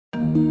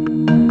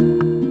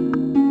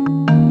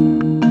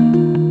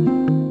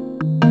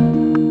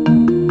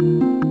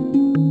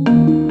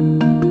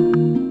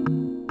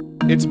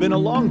It's been a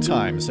long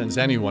time since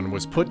anyone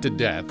was put to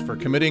death for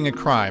committing a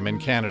crime in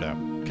Canada.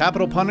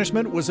 Capital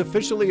punishment was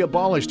officially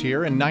abolished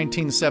here in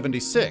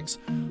 1976,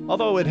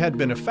 although it had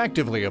been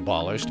effectively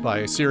abolished by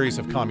a series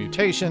of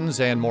commutations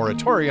and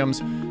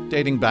moratoriums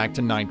dating back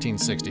to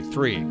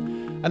 1963.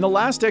 And the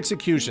last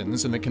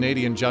executions in the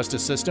Canadian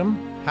justice system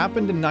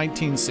happened in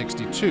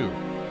 1962.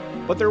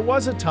 But there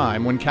was a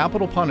time when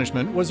capital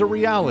punishment was a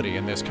reality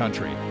in this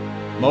country.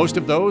 Most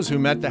of those who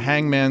met the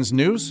hangman's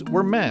noose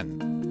were men.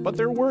 But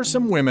there were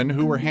some women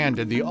who were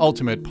handed the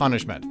ultimate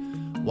punishment.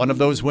 One of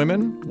those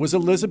women was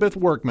Elizabeth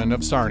Workman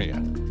of Sarnia,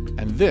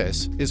 and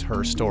this is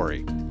her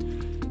story.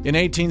 In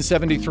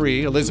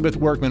 1873, Elizabeth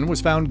Workman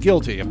was found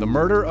guilty of the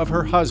murder of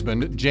her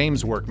husband,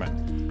 James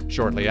Workman.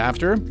 Shortly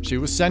after, she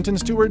was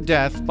sentenced to her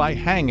death by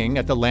hanging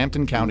at the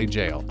Lambton County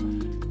Jail.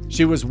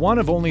 She was one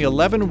of only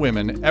 11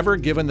 women ever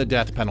given the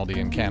death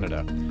penalty in Canada.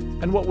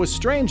 And what was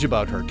strange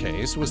about her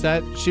case was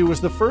that she was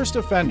the first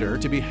offender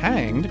to be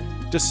hanged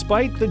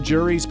despite the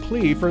jury's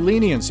plea for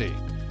leniency.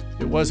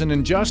 It was an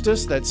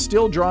injustice that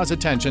still draws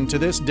attention to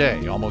this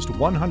day, almost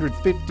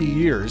 150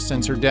 years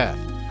since her death.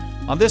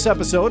 On this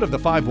episode of the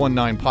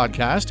 519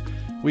 podcast,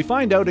 we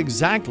find out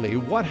exactly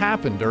what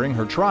happened during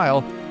her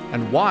trial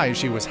and why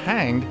she was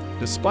hanged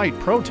despite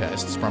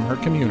protests from her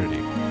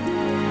community.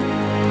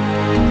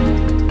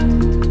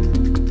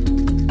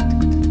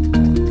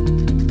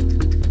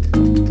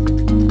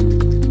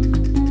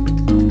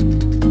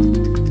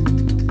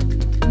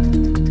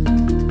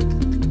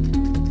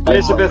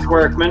 Elizabeth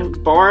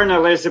Workman, born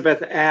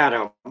Elizabeth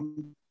Adam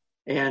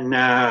in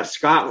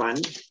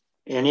Scotland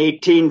in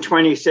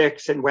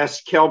 1826 in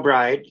West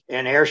Kilbride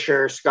in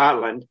Ayrshire,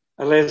 Scotland.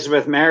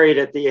 Elizabeth married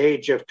at the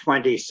age of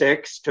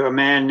 26 to a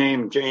man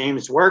named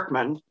James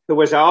Workman, who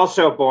was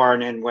also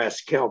born in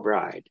West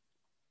Kilbride.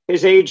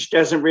 His age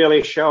doesn't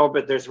really show,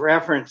 but there's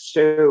reference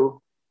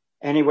to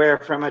anywhere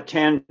from a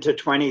 10 to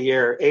 20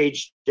 year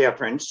age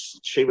difference.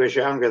 She was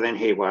younger than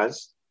he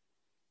was.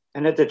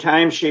 And at the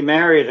time she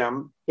married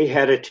him, he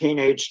had a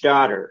teenage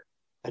daughter,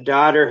 a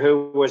daughter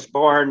who was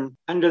born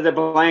under the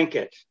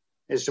blanket,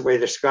 is the way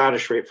the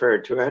Scottish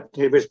referred to it.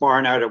 He was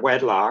born out of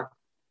wedlock.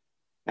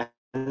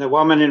 And the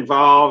woman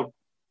involved,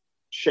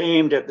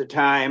 shamed at the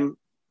time,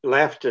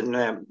 left, and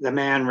the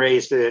man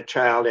raised the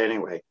child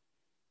anyway.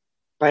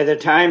 By the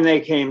time they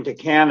came to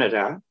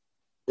Canada,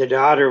 the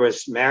daughter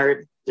was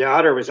married. The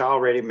daughter was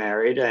already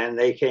married, and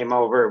they came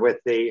over with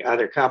the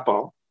other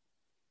couple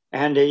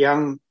and a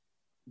young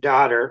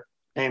daughter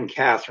named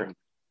Catherine.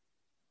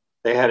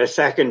 They had a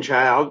second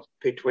child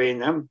between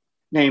them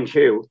named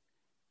Hugh,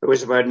 who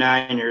was about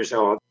 9 years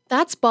old.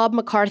 That's Bob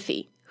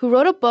McCarthy, who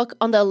wrote a book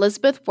on the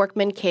Elizabeth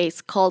Workman case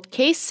called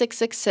Case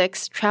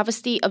 666,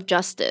 Travesty of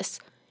Justice.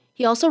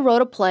 He also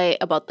wrote a play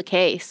about the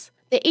case.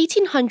 The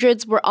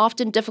 1800s were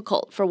often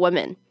difficult for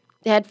women.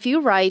 They had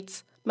few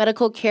rights,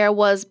 medical care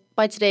was,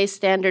 by today's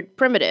standard,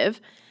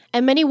 primitive,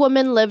 and many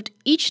women lived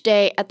each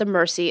day at the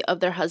mercy of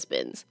their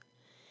husbands.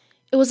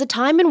 It was a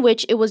time in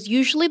which it was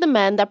usually the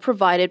men that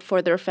provided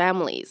for their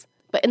families.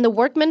 But in the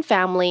Workman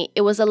family,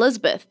 it was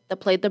Elizabeth that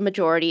played the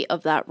majority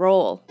of that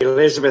role.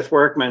 Elizabeth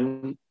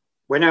Workman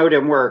went out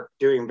and worked,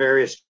 doing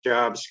various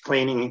jobs,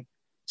 cleaning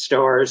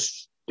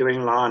stores,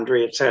 doing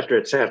laundry,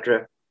 etc.,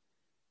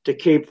 to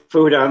keep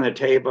food on the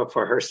table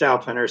for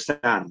herself and her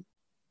son.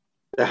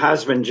 The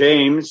husband,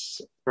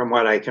 James, from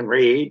what I can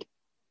read,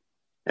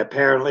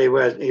 apparently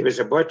he was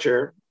a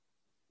butcher,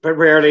 but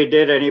rarely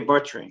did any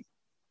butchering.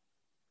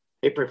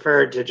 He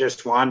preferred to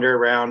just wander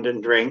around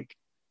and drink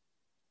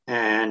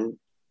and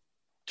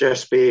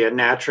just be a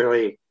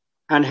naturally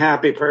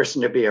unhappy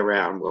person to be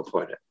around, we'll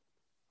put it.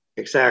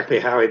 Exactly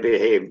how he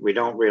behaved, we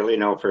don't really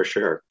know for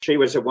sure. She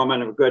was a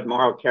woman of good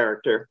moral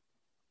character,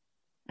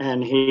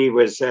 and he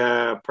was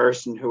a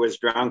person who was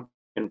drunk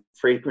and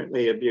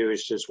frequently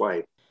abused his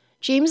wife.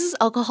 James's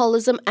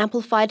alcoholism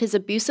amplified his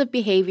abusive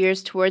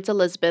behaviors towards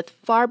Elizabeth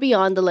far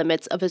beyond the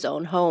limits of his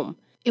own home.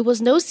 It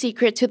was no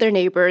secret to their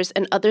neighbors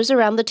and others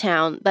around the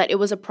town that it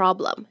was a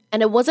problem,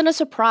 and it wasn't a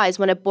surprise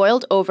when it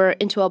boiled over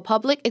into a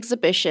public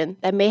exhibition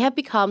that may have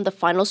become the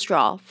final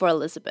straw for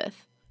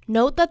Elizabeth.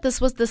 Note that this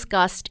was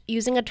discussed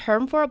using a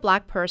term for a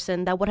black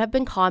person that would have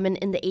been common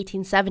in the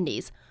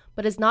 1870s,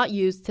 but is not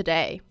used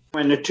today.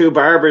 When the two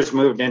barbers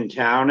moved in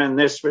town, and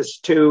this was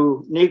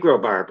two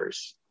Negro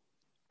barbers,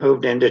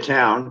 moved into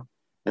town,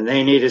 and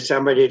they needed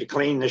somebody to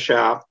clean the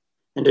shop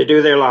and to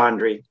do their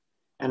laundry.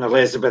 And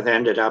Elizabeth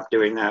ended up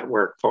doing that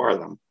work for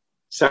them.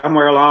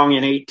 Somewhere along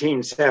in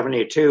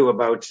 1872,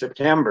 about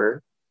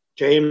September,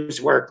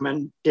 James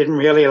Workman didn't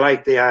really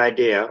like the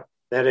idea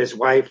that his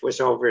wife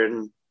was over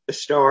in the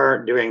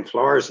store doing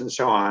floors and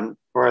so on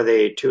for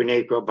the two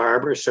Negro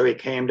barbers, so he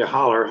came to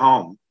haul her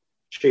home.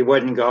 She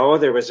wouldn't go.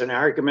 There was an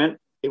argument.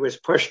 He was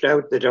pushed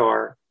out the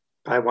door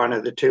by one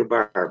of the two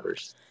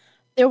barbers.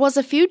 There was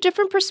a few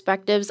different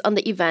perspectives on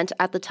the event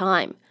at the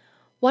time.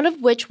 One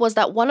of which was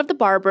that one of the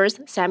barbers,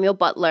 Samuel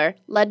Butler,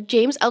 led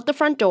James out the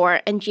front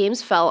door and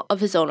James fell of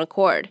his own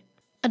accord.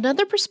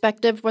 Another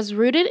perspective was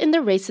rooted in the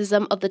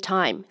racism of the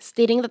time,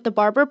 stating that the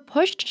barber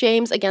pushed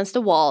James against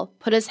a wall,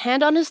 put his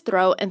hand on his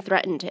throat, and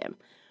threatened him.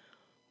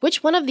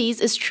 Which one of these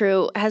is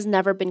true has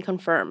never been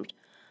confirmed.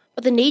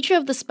 But the nature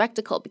of the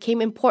spectacle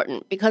became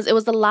important because it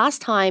was the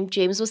last time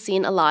James was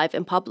seen alive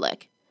in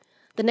public.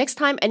 The next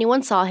time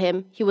anyone saw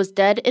him, he was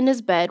dead in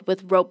his bed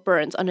with rope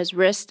burns on his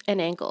wrists and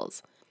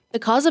ankles. The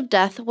cause of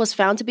death was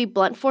found to be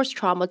blunt force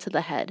trauma to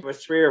the head. It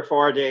was 3 or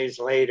 4 days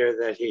later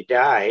that he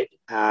died,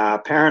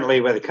 apparently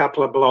with a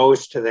couple of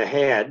blows to the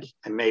head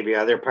and maybe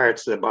other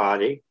parts of the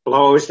body,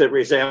 blows that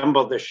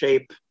resembled the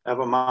shape of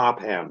a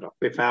mop handle.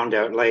 We found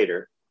out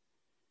later.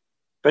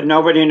 But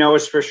nobody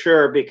knows for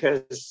sure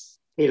because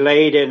he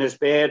laid in his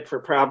bed for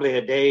probably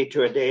a day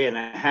to a day and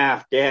a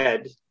half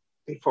dead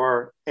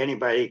before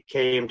anybody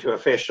came to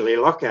officially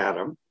look at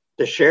him.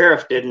 The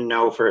sheriff didn't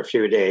know for a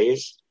few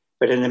days,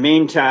 but in the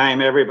meantime,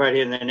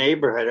 everybody in the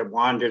neighborhood had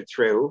wandered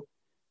through.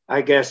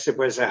 I guess it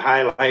was a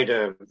highlight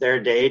of their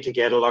day to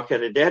get a look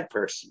at a dead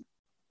person.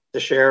 The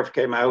sheriff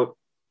came out,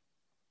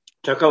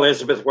 took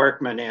Elizabeth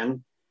Workman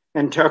in,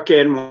 and took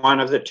in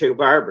one of the 2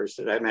 barbers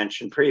that I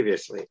mentioned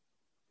previously.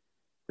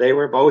 They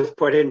were both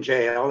put in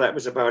jail. That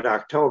was about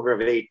October of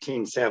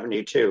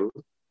 1872.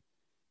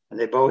 And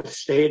they both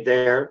stayed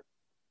there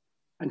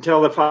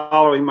until the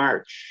following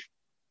March.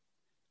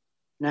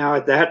 Now,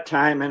 at that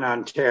time in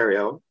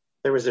Ontario,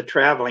 there was a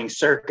traveling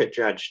circuit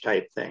judge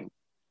type thing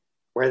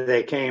where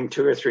they came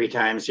 2 or 3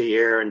 times a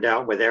year and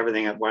dealt with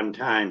everything at one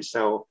time.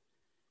 So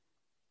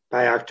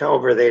by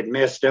October, they'd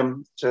missed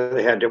him. So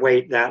they had to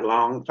wait that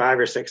long, 5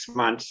 or 6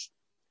 months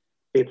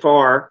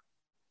before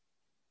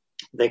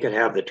they could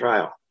have the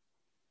trial.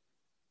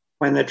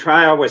 When the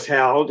trial was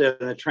held,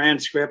 and the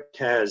transcript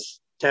has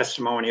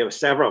testimony of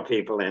several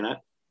people in it,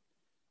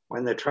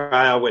 when the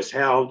trial was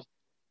held,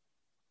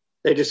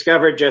 they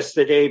discovered just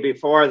the day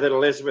before that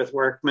Elizabeth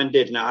Workman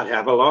did not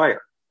have a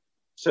lawyer.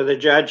 So the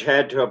judge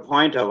had to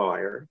appoint a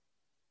lawyer.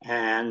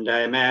 And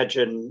I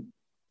imagine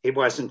he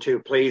wasn't too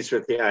pleased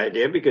with the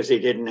idea because he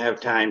didn't have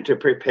time to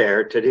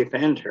prepare to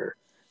defend her.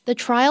 The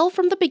trial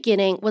from the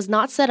beginning was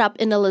not set up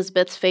in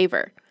Elizabeth's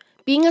favor.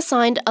 Being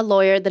assigned a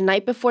lawyer the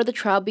night before the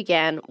trial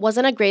began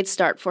wasn't a great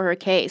start for her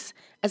case,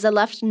 as it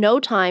left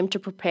no time to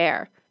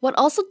prepare. What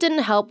also didn't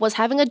help was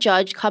having a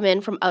judge come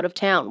in from out of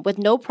town with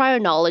no prior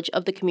knowledge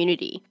of the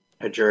community.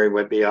 A jury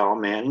would be all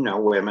men, no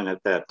women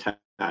at that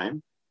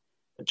time.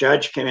 A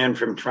judge came in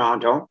from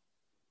Toronto,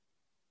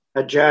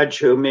 a judge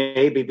who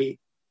maybe be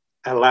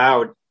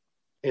allowed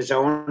his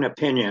own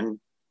opinion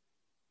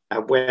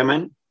of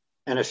women,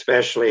 and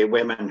especially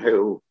women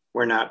who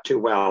were not too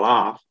well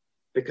off,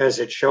 because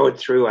it showed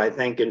through, I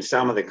think, in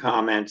some of the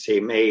comments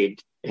he made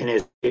in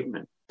his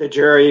statement. The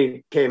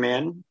jury came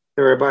in.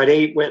 There were about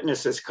 8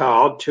 witnesses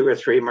called, 2 or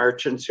 3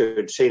 merchants who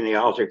had seen the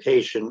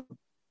altercation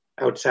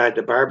outside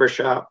the barber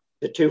shop,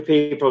 the 2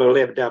 people who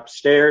lived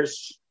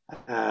upstairs,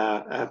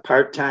 a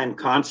part-time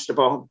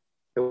constable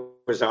who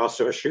was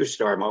also a shoe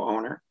store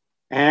owner,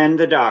 and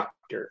the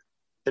doctor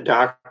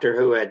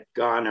who had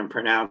gone and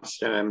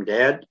pronounced him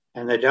dead.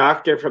 And the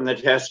doctor, from the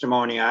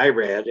testimony I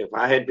read, if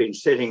I had been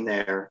sitting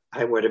there,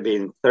 I would have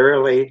been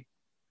thoroughly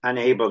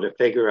unable to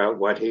figure out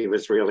what he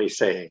was really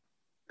saying,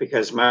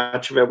 because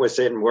much of it was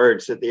in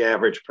words that the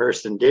average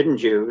person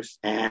didn't use,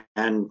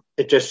 and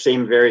it just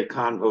seemed very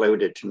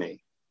convoluted to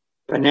me.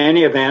 But in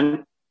any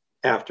event,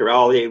 after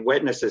all the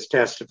witnesses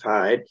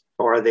testified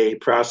for the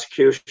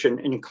prosecution,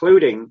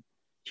 including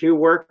Hugh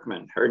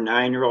Workman, her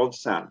 9-year-old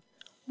son.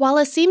 While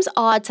it seems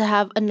odd to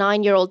have a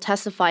 9-year-old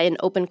testify in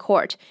open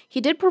court,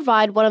 he did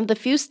provide one of the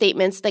few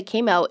statements that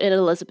came out in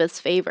Elizabeth's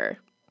favor.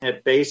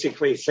 It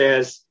basically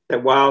says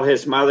that while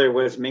his mother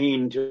was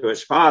mean to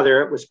his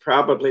father, it was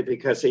probably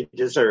because he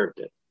deserved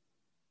it,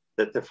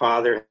 that the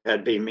father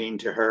had been mean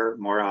to her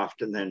more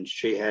often than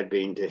she had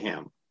been to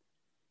him.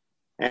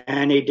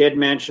 And he did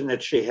mention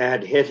that she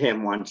had hit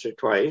him once or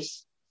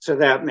twice, so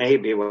that may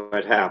be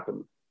what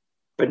happened.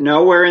 But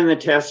nowhere in the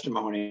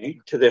testimony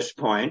to this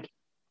point,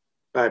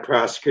 by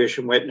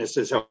prosecution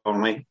witnesses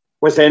only,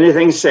 was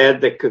anything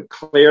said that could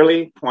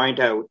clearly point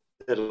out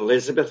that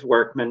Elizabeth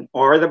Workman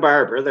or the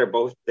barber,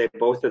 they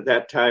both at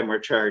that time were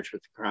charged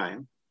with the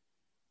crime,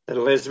 that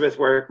Elizabeth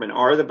Workman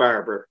or the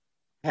barber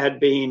had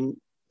been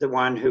the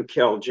one who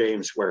killed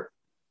James Workman.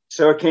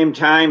 So it came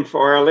time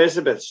for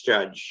Elizabeth's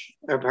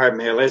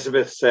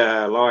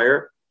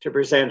lawyer to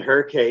present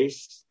her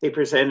case. He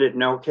presented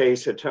no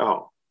case at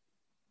all.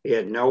 He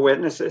had no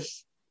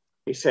witnesses.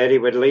 He said he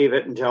would leave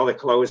it until the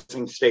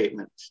closing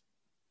statements.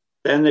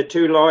 Then the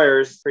 2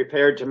 lawyers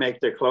prepared to make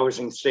their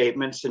closing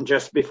statements, and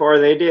just before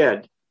they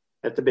did,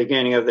 at the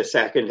beginning of the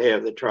second day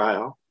of the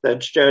trial, the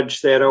judge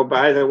said, "Oh,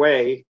 by the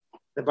way,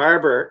 the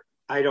barber,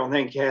 I don't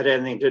think had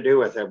anything to do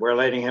with it. We're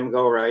letting him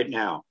go right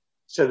now."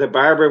 So the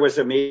barber was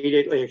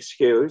immediately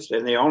excused,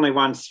 and the only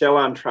one still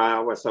on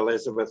trial was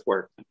Elizabeth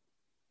Workman.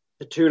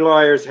 The 2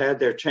 lawyers had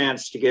their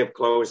chance to give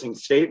closing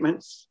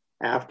statements,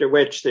 after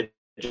which the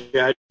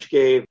judge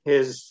gave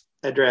his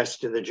address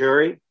to the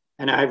jury.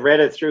 And I've read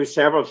it through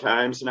several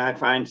times, and I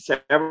find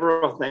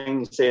several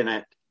things in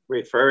it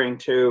referring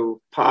to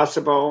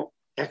possible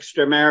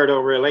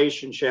extramarital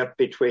relationship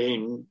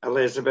between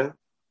Elizabeth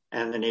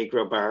and the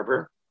Negro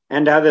barber,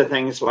 and other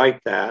things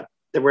like that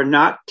were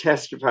not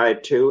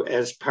testified to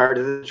as part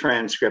of the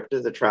transcript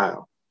of the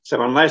trial.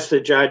 So unless the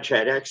judge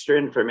had extra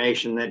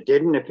information that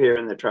didn't appear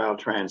in the trial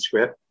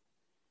transcript,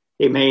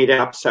 he made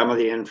up some of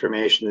the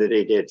information that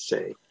he did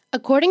say.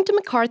 According to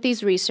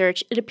McCarthy's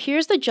research, it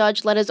appears the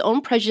judge let his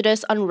own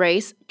prejudice on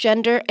race,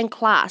 gender, and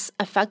class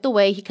affect the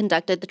way he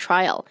conducted the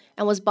trial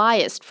and was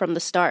biased from the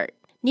start.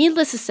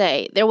 Needless to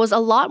say, there was a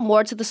lot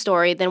more to the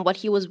story than what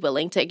he was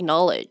willing to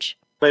acknowledge.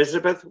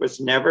 Elizabeth was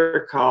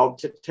never called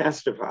to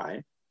testify,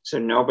 so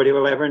nobody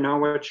will ever know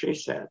what she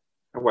said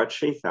or what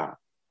she thought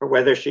or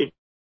whether she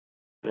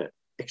did it,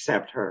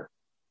 except her.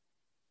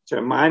 So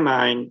in my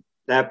mind,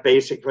 that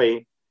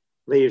basically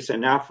leaves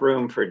enough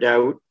room for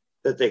doubt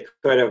that they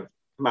could have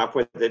come up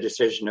with the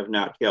decision of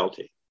not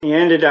guilty. He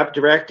ended up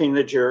directing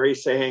the jury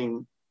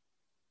saying,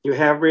 you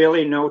have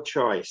really no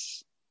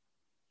choice.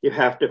 You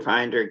have to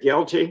find her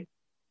guilty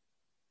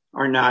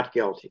or not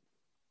guilty.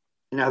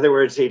 In other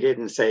words, he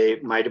didn't say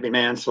it might have been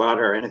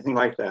manslaughter or anything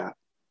like that.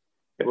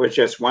 It was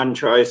just one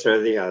choice or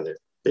the other.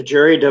 The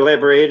jury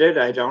deliberated,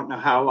 I don't know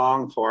how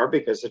long for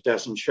because it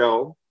doesn't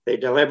show. They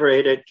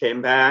deliberated,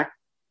 came back,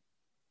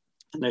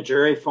 and the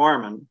jury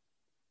foreman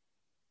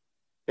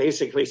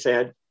basically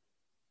said,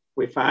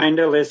 we find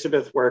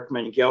Elizabeth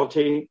Workman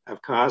guilty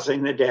of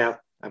causing the death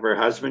of her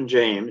husband,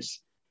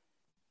 James,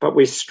 but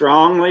we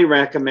strongly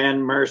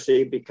recommend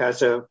mercy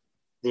because of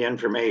the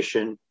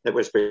information that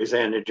was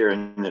presented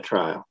during the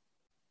trial.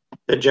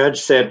 The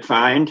judge said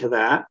fine to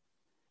that,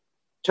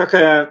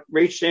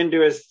 reached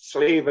into his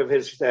sleeve of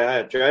his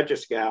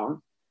judge's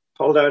gown,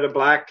 pulled out a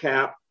black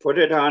cap, put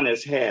it on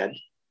his head.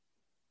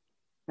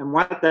 And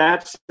what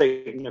that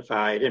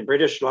signified in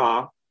British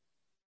law,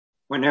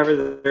 whenever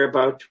they're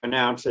about to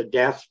announce a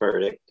death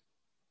verdict,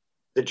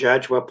 the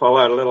judge will pull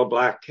out a little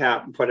black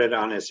cap and put it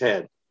on his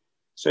head.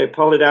 So he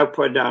pulled it out,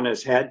 put it on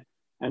his head,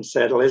 and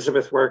said,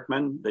 Elizabeth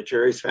Workman, the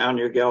jury's found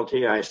you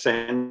guilty. I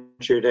send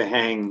you to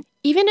hang.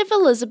 Even if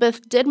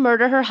Elizabeth did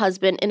murder her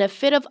husband in a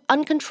fit of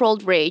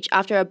uncontrolled rage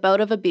after a bout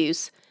of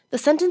abuse, the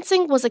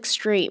sentencing was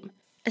extreme,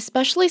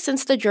 especially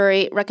since the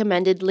jury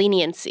recommended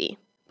leniency.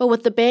 But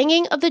with the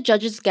banging of the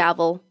judge's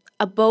gavel,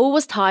 a bow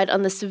was tied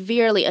on the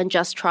severely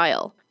unjust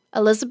trial.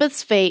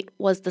 Elizabeth's fate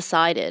was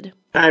decided.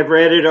 I've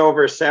read it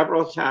over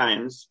several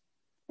times,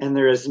 and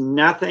there is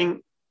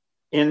nothing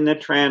in the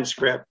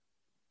transcript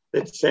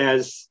that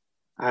says,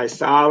 I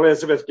saw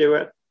Elizabeth do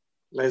it.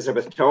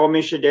 Elizabeth told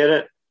me she did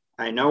it.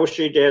 I know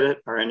she did it,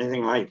 or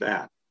anything like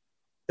that.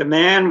 The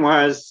man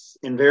was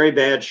in very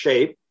bad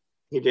shape.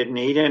 He didn't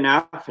eat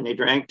enough and he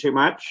drank too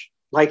much.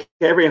 Like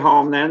every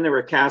home then, there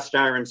were cast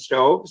iron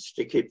stoves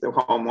to keep the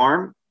home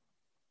warm.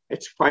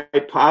 It's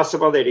quite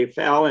possible that he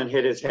fell and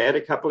hit his head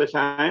a couple of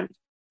times.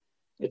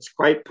 It's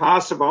quite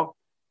possible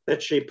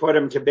that she put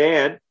him to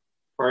bed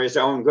for his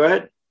own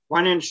good.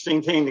 One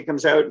interesting thing that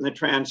comes out in the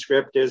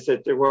transcript is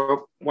that there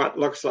were what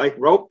looks like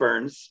rope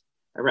burns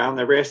around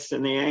the wrists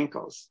and the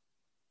ankles.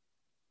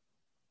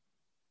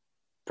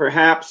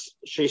 Perhaps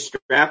she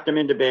strapped him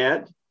into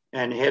bed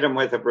and hit him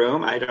with a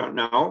broom. I don't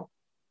know.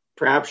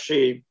 Perhaps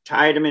she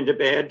tied him into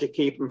bed to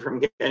keep him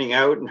from getting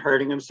out and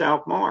hurting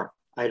himself more.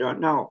 I don't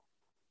know.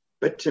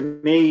 But to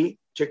me,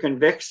 to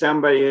convict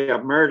somebody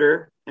of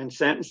murder and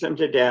sentence them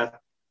to death,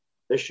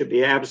 there should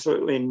be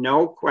absolutely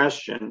no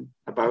question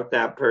about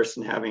that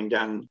person having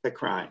done the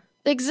crime.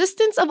 The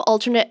existence of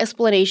alternate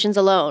explanations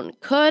alone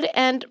could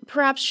and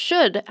perhaps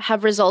should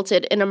have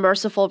resulted in a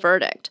merciful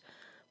verdict.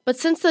 But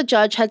since the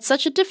judge had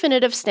such a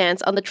definitive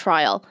stance on the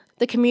trial,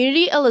 the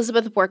community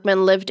Elizabeth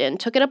Workman lived in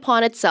took it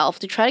upon itself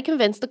to try to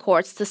convince the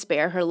courts to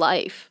spare her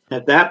life.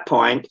 At that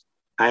point,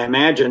 I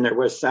imagine there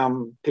was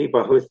some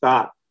people who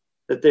thought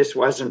that this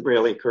wasn't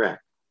really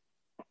correct.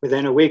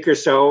 Within a week or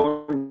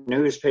so,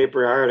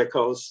 newspaper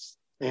articles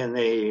in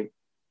the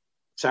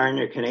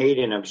Sarnia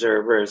Canadian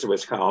Observer, as it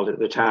was called at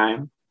the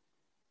time,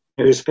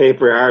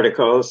 newspaper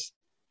articles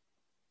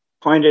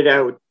pointed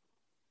out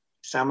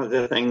some of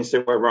the things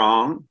that were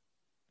wrong,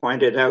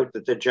 pointed out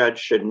that the judge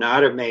should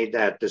not have made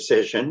that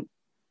decision.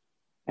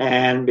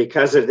 And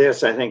because of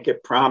this, I think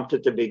it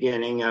prompted the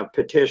beginning of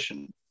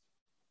petitions.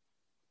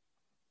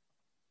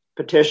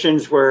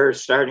 Petitions were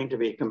starting to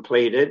be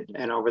completed,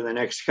 and over the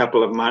next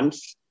couple of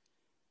months,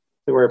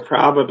 there were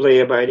probably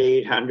about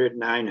 800,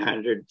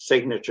 900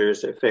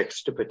 signatures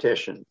affixed to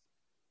petitions.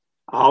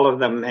 All of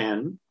them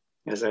men,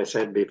 as I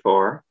said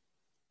before.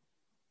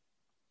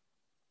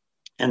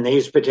 And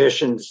these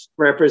petitions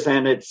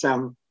represented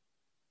some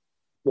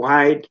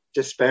wide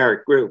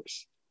disparate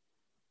groups.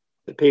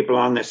 The people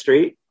on the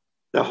street,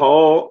 the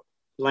whole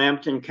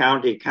Lambton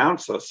County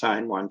Council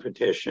signed one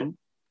petition.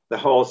 The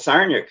whole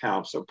Sarnia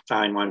Council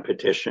signed one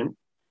petition.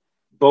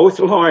 Both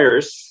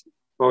lawyers,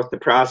 both the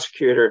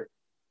prosecutor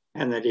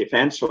and the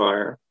defense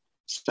lawyer,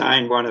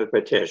 signed one of the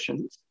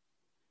petitions.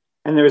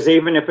 And there was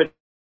even a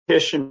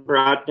petition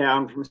brought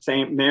down from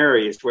St.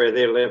 Mary's, where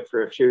they lived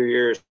for a few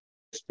years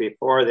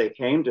before they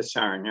came to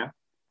Sarnia.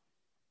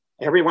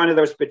 Every one of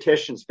those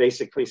petitions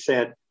basically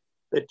said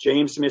that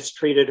James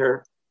mistreated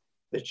her,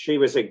 that she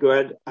was a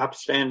good,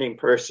 upstanding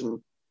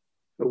person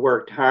who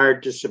worked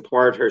hard to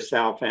support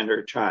herself and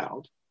her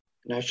child.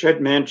 And I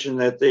should mention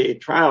that the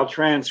trial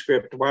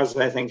transcript was,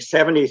 I think,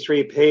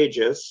 73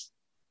 pages,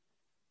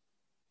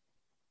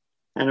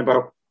 and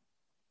about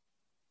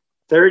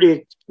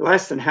 30,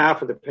 less than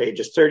half of the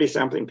pages,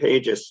 30-something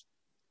pages,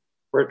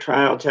 were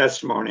trial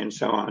testimony and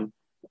so on.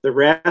 The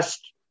rest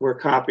were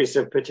copies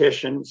of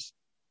petitions,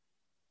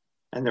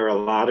 and there were a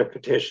lot of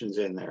petitions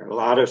in there, a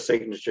lot of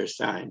signatures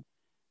signed.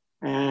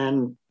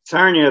 And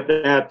Sarnia at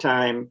that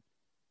time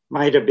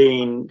might have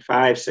been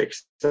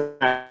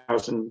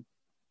 5,000-6,000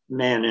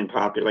 men in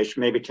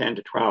population, maybe 10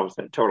 to 12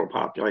 the total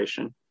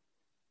population.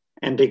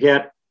 And to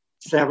get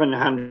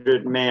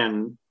 700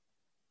 men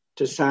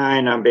to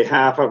sign on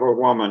behalf of a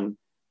woman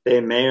they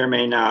may or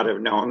may not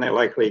have known, they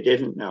likely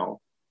didn't know,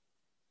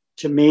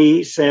 to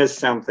me says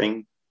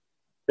something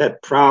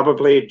that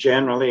probably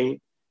generally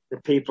the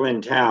people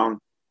in town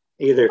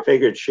either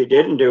figured she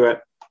didn't do it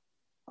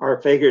or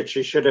figured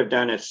she should have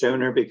done it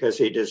sooner because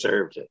he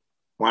deserved it,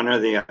 one or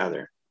the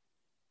other.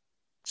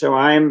 So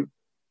I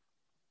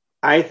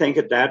think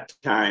at that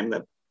time,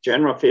 the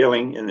general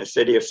feeling in the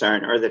city of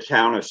Sarnia, or the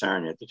town of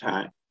Sarnia at the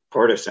time,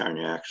 Port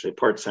Sarnia,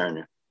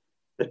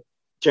 the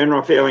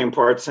general feeling in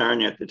Port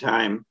Sarnia at the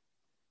time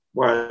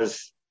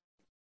was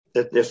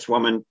that this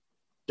woman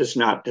does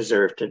not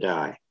deserve to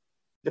die.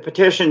 The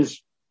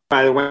petitions,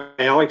 by the way,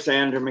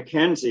 Alexander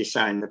Mackenzie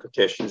signed the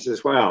petitions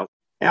as well.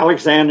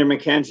 Alexander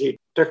Mackenzie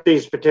took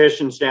these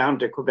petitions down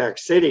to Quebec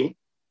City,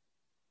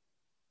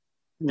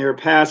 and they were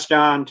passed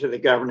on to the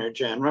Governor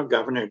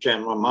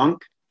General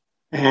Monk.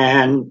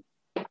 And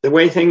the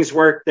way things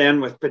worked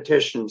then with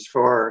petitions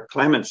for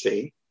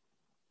clemency,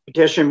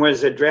 petition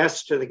was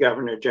addressed to the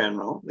Governor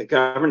General. The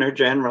Governor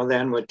General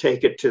then would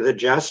take it to the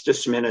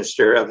Justice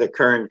Minister of the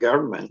current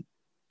government.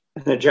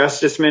 And the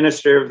Justice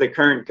Minister of the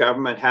current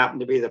government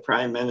happened to be the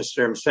Prime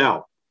Minister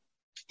himself.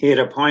 He had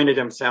appointed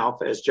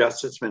himself as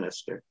Justice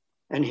Minister,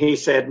 and he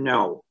said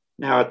no.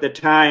 Now, at the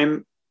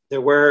time, there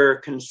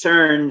were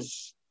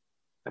concerns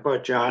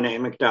about John A.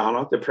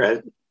 Macdonald,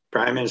 the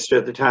Prime Minister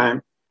at the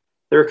time.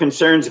 There were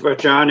concerns about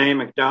John A.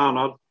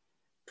 Macdonald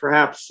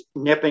perhaps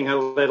nipping a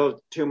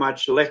little too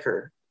much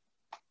liquor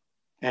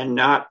and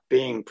not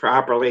being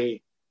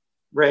properly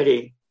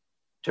ready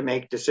to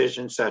make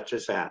decisions such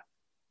as that.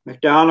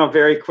 Macdonald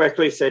very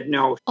quickly said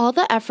no. All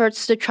the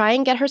efforts to try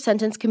and get her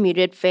sentence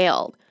commuted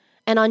failed,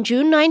 and on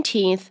June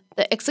 19th,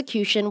 the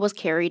execution was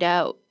carried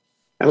out.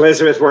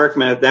 Elizabeth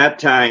Workman at that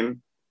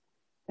time,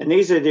 and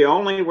these are the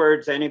only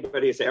words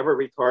anybody's ever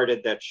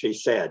recorded that she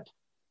said.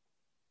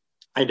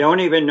 I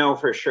don't even know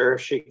for sure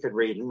if she could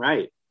read and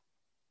write.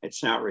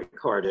 It's not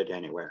recorded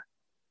anywhere.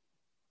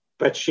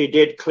 But she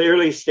did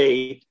clearly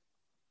state,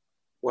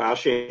 while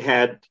she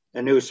had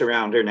a noose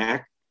around her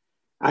neck,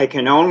 I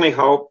can only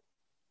hope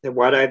that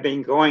what I've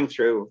been going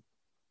through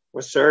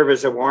will serve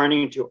as a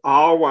warning to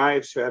all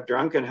wives who have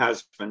drunken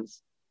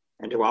husbands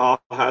and to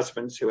all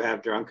husbands who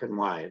have drunken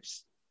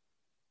wives.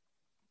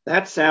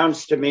 That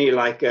sounds to me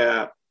like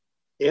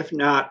if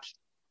not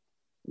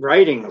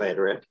writing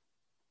literate,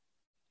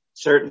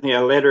 certainly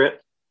a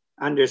literate,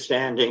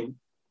 understanding,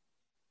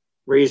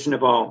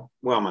 reasonable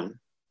woman.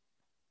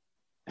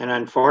 And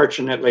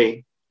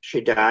unfortunately,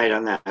 she died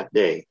on that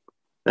day.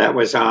 That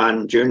was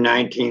on June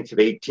 19th of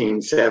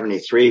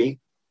 1873,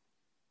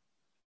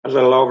 a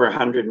little over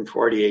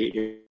 148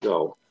 years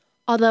ago.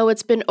 Although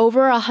it's been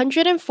over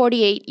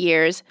 148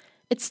 years,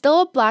 it's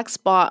still a black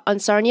spot on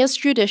Sarnia's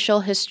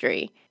judicial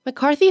history.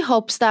 McCarthy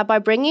hopes that by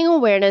bringing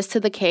awareness to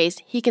the case,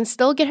 he can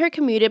still get her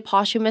commuted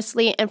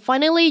posthumously and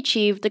finally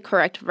achieve the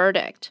correct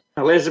verdict.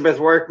 Elizabeth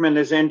Workman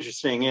is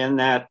interesting in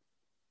that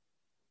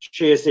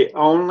she is the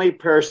only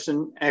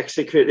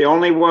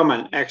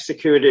woman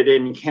executed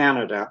in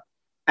Canada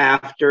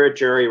after a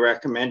jury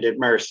recommended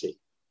mercy.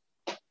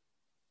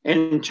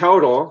 In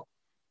total,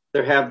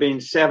 there have been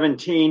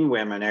 17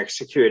 women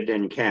executed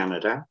in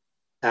Canada,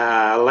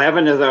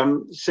 11 of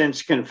them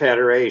since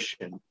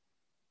Confederation.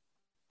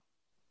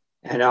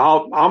 And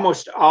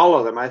almost all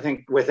of them, I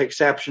think with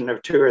exception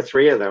of 2 or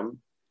 3 of them,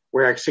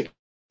 were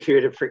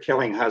executed for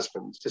killing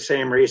husbands, the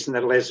same reason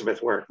that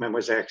Elizabeth Workman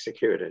was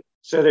executed.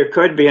 So there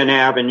could be an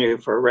avenue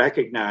for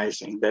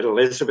recognizing that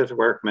Elizabeth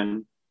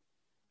Workman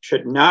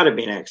should not have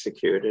been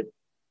executed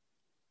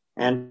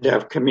and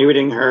of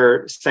commuting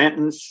her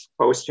sentence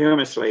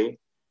posthumously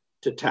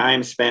to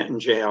time spent in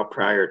jail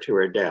prior to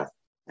her death.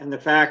 And the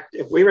fact,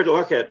 if we were to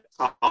look at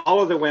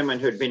all of the women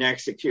who'd been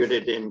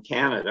executed in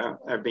Canada,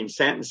 have been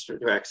sentenced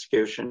to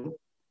execution,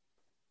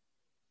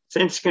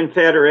 since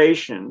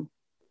Confederation,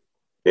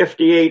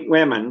 58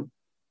 women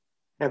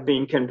have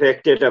been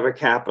convicted of a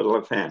capital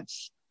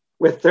offense.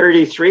 With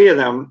 33 of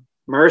them,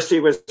 mercy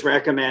was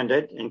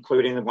recommended,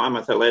 including the one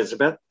with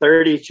Elizabeth.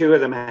 32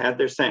 of them had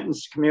their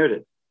sentence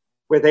commuted.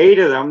 With 8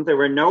 of them, there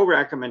were no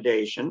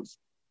recommendations.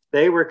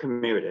 They were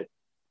commuted.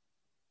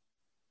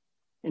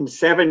 In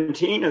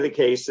 17 of the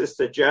cases,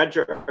 the judge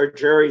or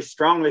jury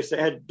strongly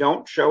said,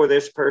 don't show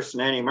this person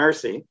any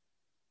mercy.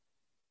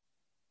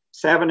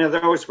 7 of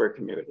those were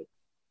commuted.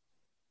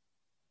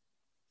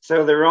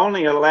 So there are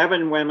only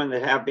 11 women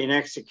that have been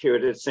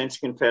executed since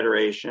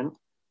Confederation,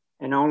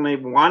 and only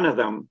one of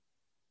them,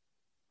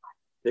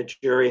 the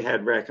jury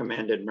had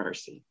recommended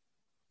mercy.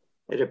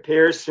 It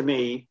appears to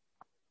me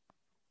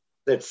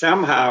that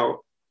somehow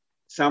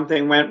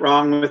something went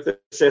wrong with the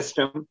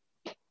system,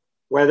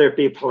 whether it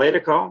be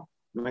political,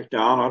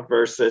 MacDonald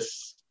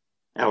versus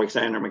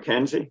Alexander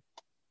Mackenzie,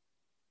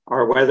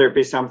 or whether it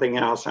be something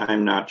else,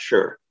 I'm not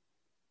sure.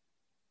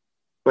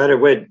 But it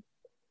would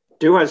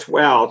do us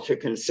well to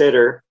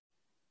consider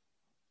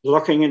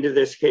looking into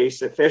this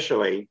case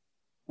officially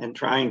and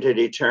trying to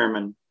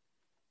determine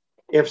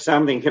if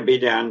something can be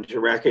done to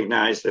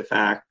recognize the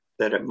fact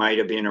that it might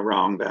have been a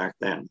wrong back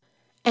then.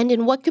 And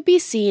in what could be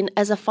seen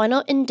as a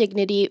final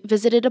indignity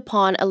visited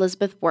upon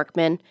Elizabeth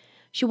Workman,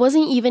 she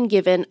wasn't even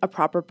given a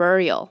proper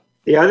burial.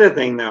 The other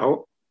thing,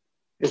 though,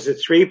 is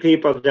that 3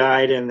 people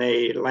died in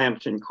the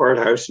Lambton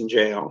courthouse and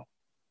jail.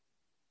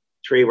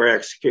 3 were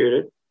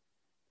executed.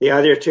 The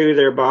other 2,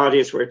 their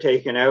bodies were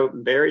taken out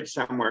and buried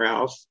somewhere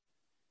else.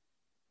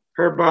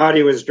 Her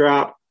body was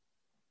dropped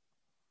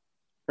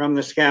from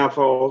the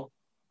scaffold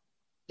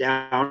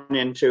down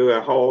into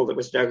a hole that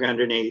was dug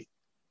underneath.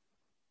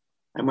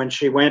 And when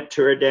she went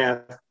to her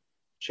death,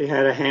 she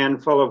had a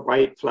handful of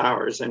white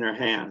flowers in her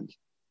hand.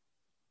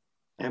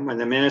 And when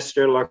the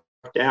minister looked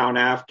down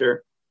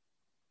after,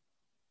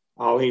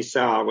 all he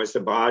saw was the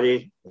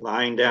body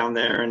lying down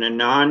there in a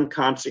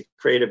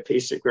non-consecrated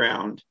piece of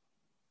ground.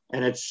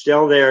 And it's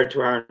still there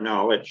to our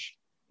knowledge.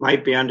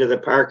 Might be under the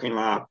parking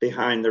lot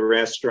behind the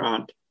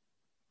restaurant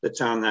that's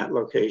on that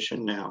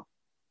location now.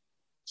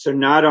 So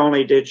not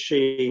only did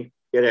she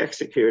get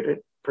executed,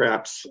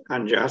 perhaps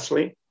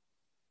unjustly,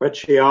 but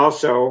she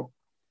also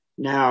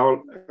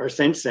now, or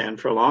since then,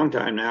 for a long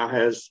time now,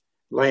 has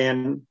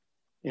lain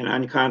in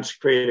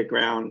unconsecrated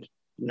ground.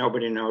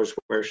 Nobody knows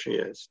where she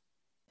is.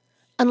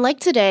 Unlike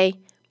today,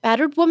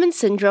 battered woman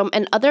syndrome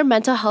and other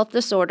mental health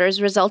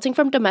disorders resulting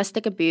from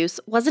domestic abuse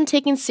wasn't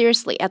taken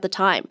seriously at the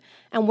time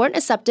and weren't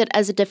accepted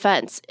as a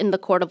defense in the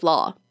court of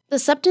law. The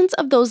acceptance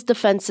of those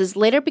defenses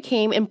later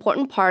became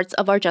important parts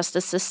of our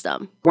justice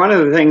system. One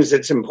of the things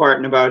that's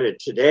important about it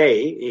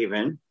today,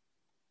 even,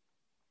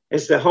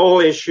 is the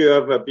whole issue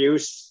of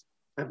abuse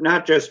of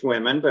not just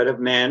women, but of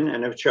men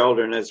and of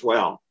children as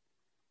well.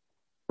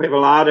 We have a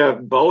lot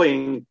of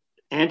bullying,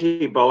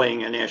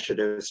 anti-bullying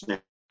initiatives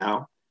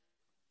now.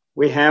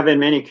 We have in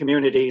many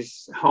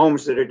communities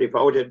homes that are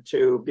devoted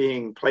to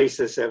being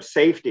places of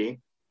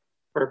safety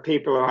for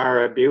people who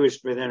are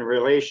abused within a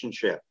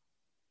relationship.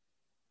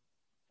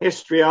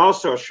 History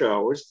also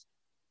shows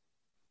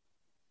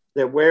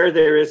that where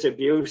there is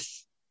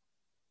abuse,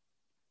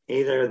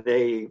 either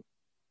the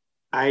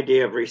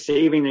idea of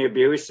receiving the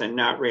abuse and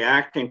not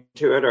reacting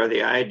to it, or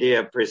the idea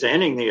of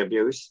presenting the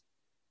abuse,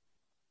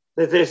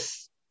 that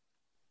this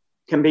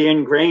can be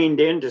ingrained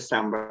into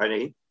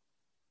somebody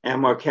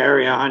and will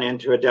carry on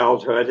into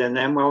adulthood, and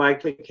then will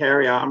likely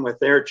carry on with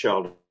their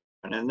children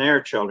and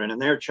their children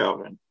and their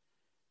children.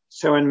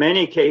 So in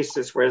many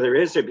cases where there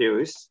is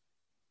abuse,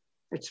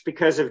 it's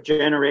because of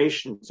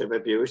generations of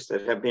abuse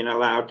that have been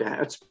allowed to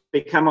have. It's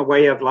become a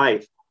way of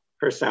life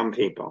for some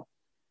people.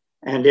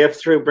 And if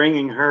through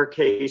bringing her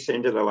case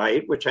into the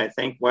light, which I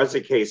think was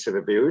a case of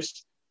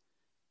abuse,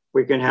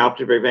 we can help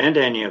to prevent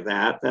any of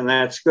that, then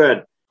that's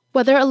good.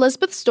 Whether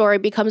Elizabeth's story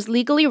becomes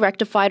legally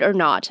rectified or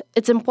not,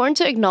 it's important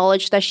to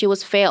acknowledge that she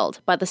was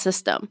failed by the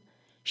system.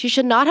 She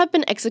should not have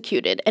been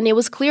executed, and it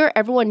was clear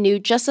everyone knew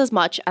just as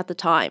much at the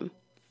time.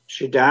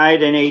 She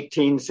died in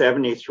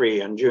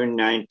 1873 on June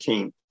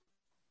 19th.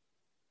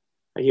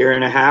 A year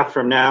and a half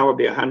from now will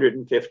be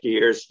 150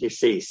 years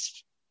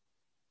deceased.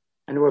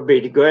 And it would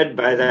be good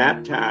by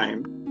that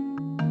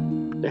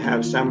time to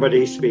have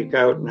somebody speak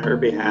out in her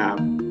behalf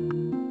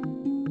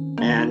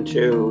and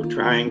to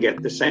try and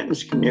get the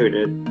sentence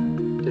commuted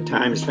to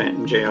time spent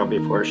in jail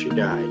before she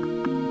died.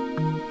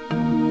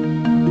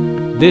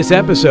 This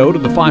episode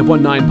of the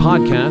 519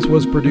 podcast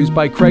was produced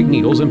by Craig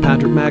Needles and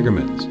Patrick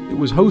Magermans. It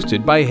was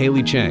hosted by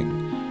Haley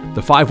Cheng.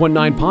 The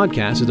 519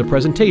 podcast is a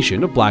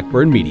presentation of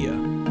Blackburn Media.